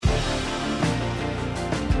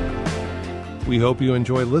We hope you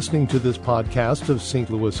enjoy listening to this podcast of St.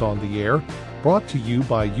 Louis on the Air, brought to you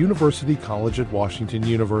by University College at Washington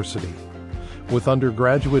University. With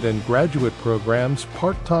undergraduate and graduate programs,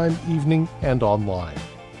 part-time, evening, and online.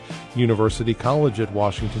 University College at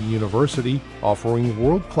Washington University, offering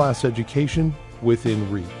world-class education within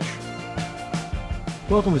reach.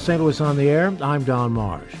 Welcome to St. Louis on the Air. I'm Don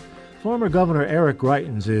Marsh. Former Governor Eric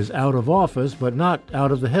Greitens is out of office, but not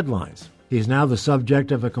out of the headlines. He's now the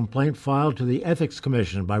subject of a complaint filed to the Ethics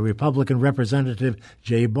Commission by Republican Representative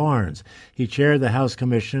Jay Barnes. He chaired the House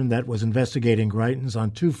commission that was investigating Greitens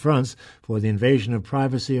on two fronts: for the invasion of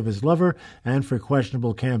privacy of his lover and for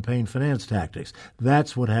questionable campaign finance tactics.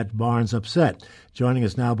 That's what had Barnes upset. Joining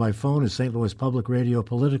us now by phone is St. Louis Public Radio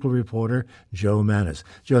political reporter Joe Mannies.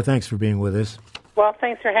 Joe, thanks for being with us. Well,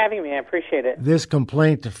 thanks for having me. I appreciate it. This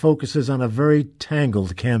complaint focuses on a very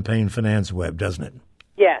tangled campaign finance web, doesn't it?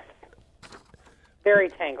 Yes. Very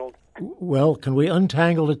tangled. Well, can we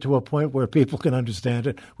untangle it to a point where people can understand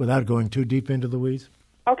it without going too deep into the weeds?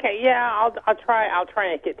 Okay, yeah, I'll try. I'll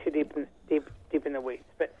try not to get too deep in the weeds.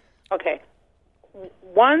 But okay,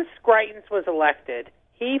 once Greitens was elected,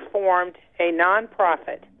 he formed a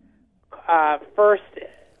nonprofit. First,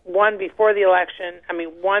 one before the election.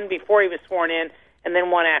 One before he was sworn in, and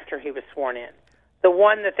then one after he was sworn in. The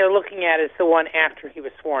one that they're looking at is the one after he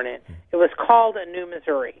was sworn in. It was called A New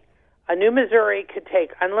Missouri. A New Missouri could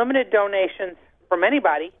take unlimited donations from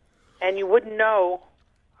anybody, and you wouldn't know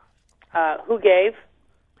who gave,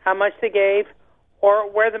 how much they gave,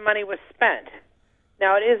 or where the money was spent.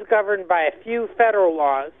 Now, it is governed by a few federal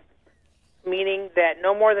laws, meaning that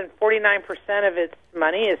no more than 49% of its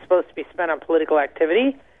money is supposed to be spent on political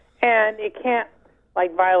activity, and it can't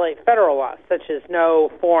violate federal laws, such as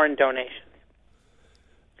no foreign donations.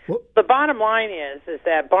 The bottom line is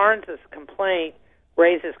that Barnes's complaint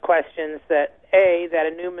raises questions that A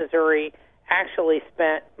New Missouri actually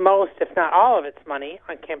spent most, if not all, of its money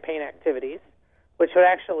on campaign activities, which would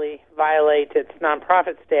actually violate its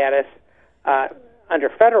nonprofit status under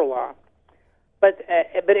federal law. But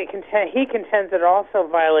he contends it also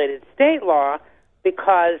violated state law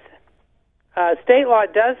because state law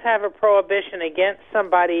does have a prohibition against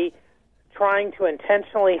somebody trying to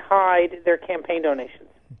intentionally hide their campaign donations.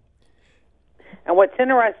 And what's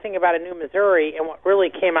interesting about A New Missouri, and what really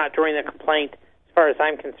came out during the complaint, as far as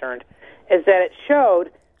I'm concerned, is that it showed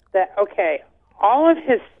that, all of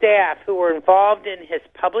his staff who were involved in his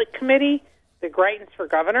public committee, the Greitens for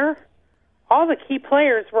Governor, all the key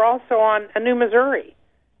players were also on A New Missouri.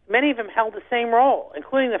 Many of them held the same role,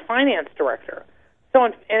 including the finance director. So,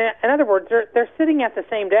 in other words, they're sitting at the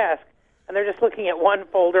same desk, and they're just looking at one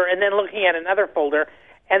folder and then looking at another folder.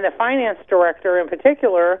 And the finance director in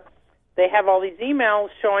particular, they have all these emails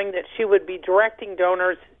showing that she would be directing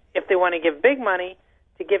donors, if they want to give big money,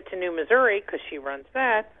 to give to New Missouri, because she runs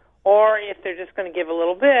that, or if they're just going to give a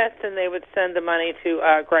little bit, then they would send the money to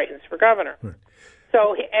Greitens for Governor. Right.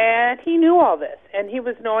 So, and he knew all this, and he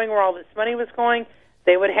was knowing where all this money was going.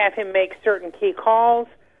 They would have him make certain key calls.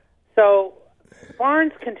 So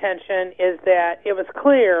Barnes' contention is that it was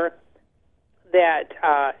clear that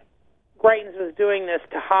Greitens was doing this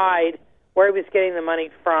to hide where he was getting the money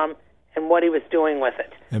from and what he was doing with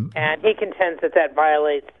it. And he contends that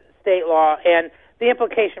violates state law, and the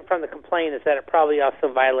implication from the complaint is that it probably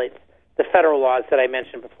also violates the federal laws that I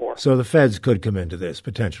mentioned before. So the feds could come into this,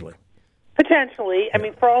 potentially. Potentially.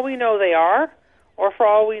 Yeah. For all we know they are, or for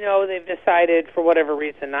all we know they've decided for whatever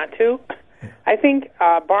reason not to. I think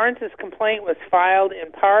Barnes's complaint was filed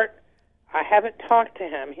in part. I haven't talked to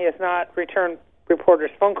him. He has not returned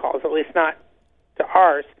reporters' phone calls, at least not to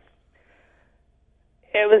ours.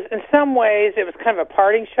 It was, in some ways, it was kind of a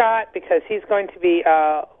parting shot because he's going to be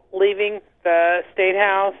leaving the state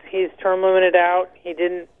house. He's term limited out.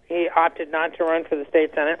 He opted not to run for the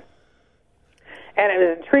state senate. And it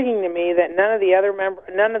was intriguing to me that none of the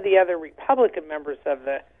other Republican members of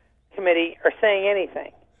the committee are saying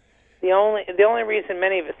anything. The only reason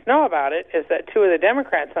many of us know about it is that two of the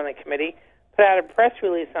Democrats on the committee put out a press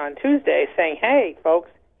release on Tuesday saying, "Hey, folks,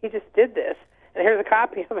 he just did this, and here's a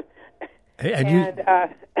copy of it."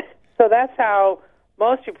 So that's how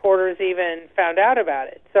most reporters even found out about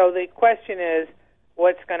it. So the question is,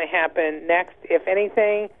 what's going to happen next? If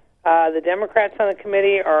anything, the Democrats on the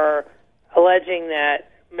committee are alleging that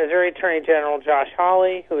Missouri Attorney General Josh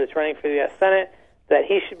Hawley, who is running for the U.S. Senate, that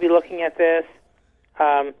he should be looking at this.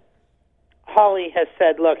 Hawley has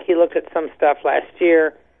said, look, he looked at some stuff last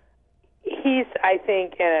year. He's, I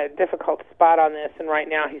think, in a difficult spot on this, and right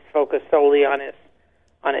now he's focused solely on his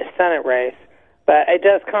Senate race. But it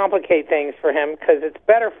does complicate things for him because it's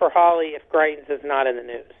better for Hawley if Greitens is not in the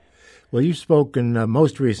news. Well, you've spoken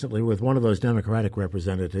most recently with one of those Democratic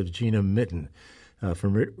representatives, Gina Mitten,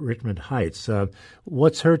 from Richmond Heights.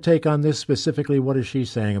 What's her take on this specifically? What is she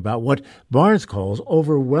saying about what Barnes calls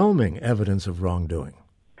overwhelming evidence of wrongdoing?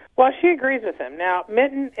 Well, she agrees with him. Now,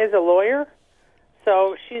 Mitten is a lawyer,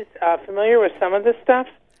 so she's familiar with some of this stuff,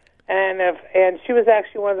 and she was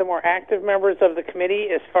actually one of the more active members of the committee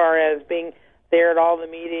as far as being there at all the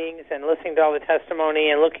meetings and listening to all the testimony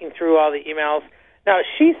and looking through all the emails. Now,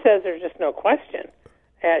 she says there's just no question.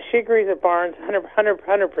 She agrees with Barnes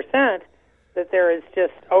 100% that there is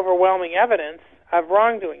just overwhelming evidence of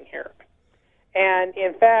wrongdoing here. And,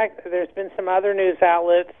 in fact, there's been some other news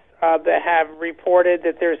outlets that have reported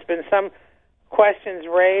that there's been some questions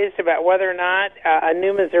raised about whether or not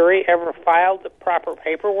New Missouri ever filed the proper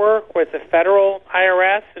paperwork with the federal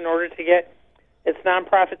IRS in order to get its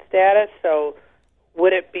nonprofit status. So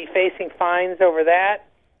would it be facing fines over that?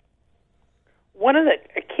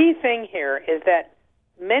 A key thing here is that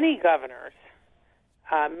many governors,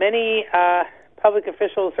 many public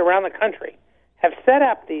officials around the country have set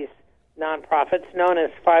up these nonprofits known as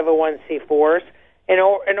 501c4s in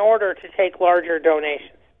order to take larger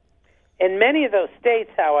donations. In many of those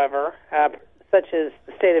states, however, such as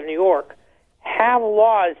the state of New York, have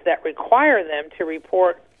laws that require them to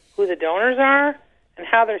report who the donors are and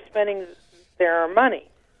how they're spending their money.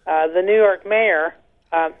 The New York mayor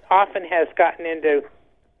often has gotten into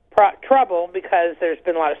trouble because there's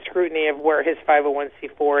been a lot of scrutiny of where his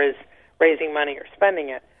 501c4 is raising money or spending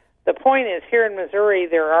it. The point is, here in Missouri,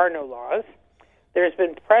 there are no laws. There's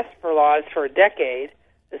been press for laws for a decade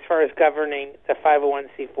as far as governing the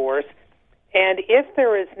 501c4s. And if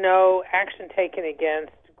there is no action taken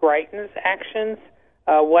against Greitens' actions,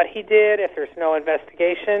 what he did, if there's no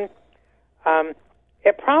investigation,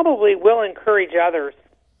 it probably will encourage others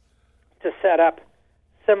to set up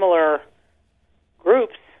similar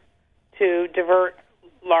groups to divert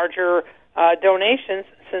larger donations,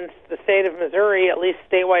 since the state of Missouri, at least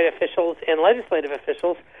statewide officials and legislative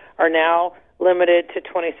officials, are now limited to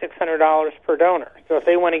 $2,600 per donor. So if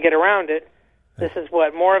they want to get around it, this is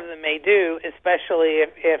what more of them may do, especially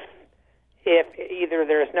if either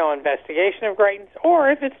there's no investigation of Greitens or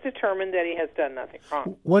if it's determined that he has done nothing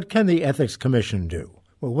wrong. What can the Ethics Commission do?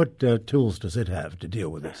 Well, what tools does it have to deal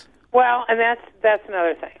with this? Well, and that's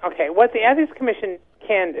another thing. Okay, what the Ethics Commission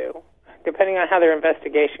can do, depending on how their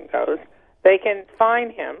investigation goes, they can fine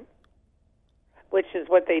him, which is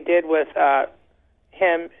what they did with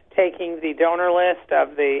him taking the donor list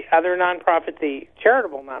of the other nonprofit, the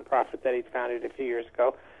charitable nonprofit that he founded a few years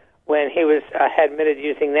ago, when he had admitted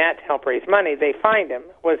using that to help raise money. They fined him.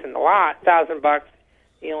 It wasn't a lot, $1,000.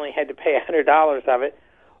 He only had to pay $100 of it.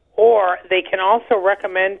 Or they can also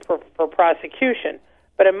recommend for prosecution.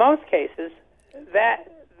 But in most cases, that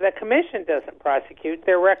the commission doesn't prosecute.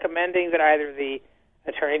 They're recommending that either the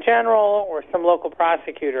attorney general or some local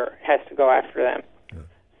prosecutor has to go after them.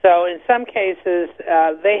 So in some cases,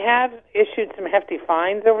 they have issued some hefty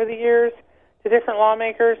fines over the years to different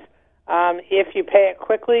lawmakers. If you pay it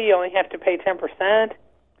quickly, you only have to pay 10%.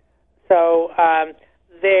 So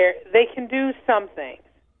they can do some things,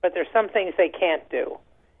 but there's some things they can't do.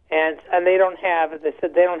 And they don't have, as I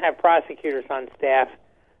said, they don't have prosecutors on staff.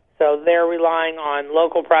 So they're relying on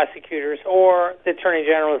local prosecutors or the Attorney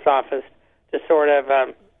General's office to sort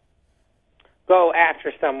of go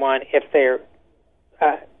after someone if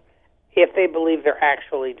they believe they're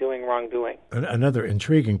actually doing wrongdoing. Another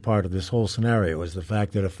intriguing part of this whole scenario is the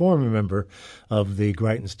fact that a former member of the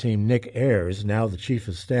Greitens team, Nick Ayers, now the chief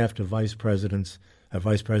of staff to Vice President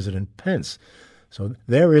Pence. So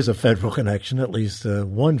there is a federal connection, at least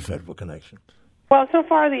one federal connection. Well, so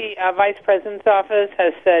far the Vice President's office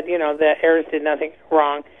has said, that Ayers did nothing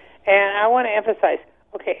wrong. And I want to emphasize,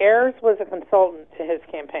 okay, Ayers was a consultant to his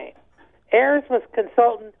campaign. Ayers was a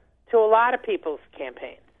consultant to a lot of people's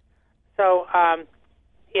campaigns. So I'm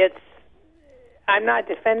not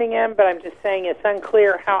defending him, but I'm just saying it's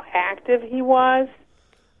unclear how active he was.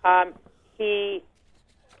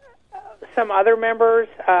 Some other members,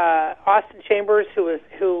 Austin Chambers,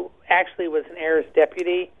 who actually was an Ayers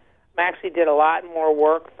deputy, actually did a lot more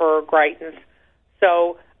work for Greitens.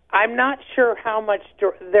 So I'm not sure how much.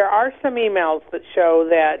 There are some emails that show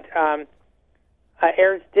that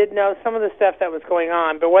Ayers did know some of the stuff that was going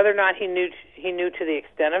on, but whether or not he knew to the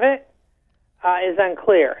extent of it is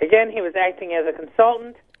unclear. Again, he was acting as a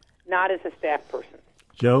consultant, not as a staff person.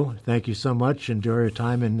 Joe, thank you so much. Enjoy your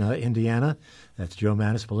time in Indiana. That's Joe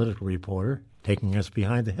Mannies, political reporter, taking us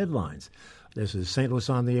behind the headlines. This is St. Louis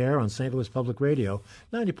on the Air on St. Louis Public Radio,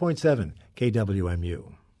 90.7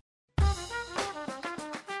 KWMU.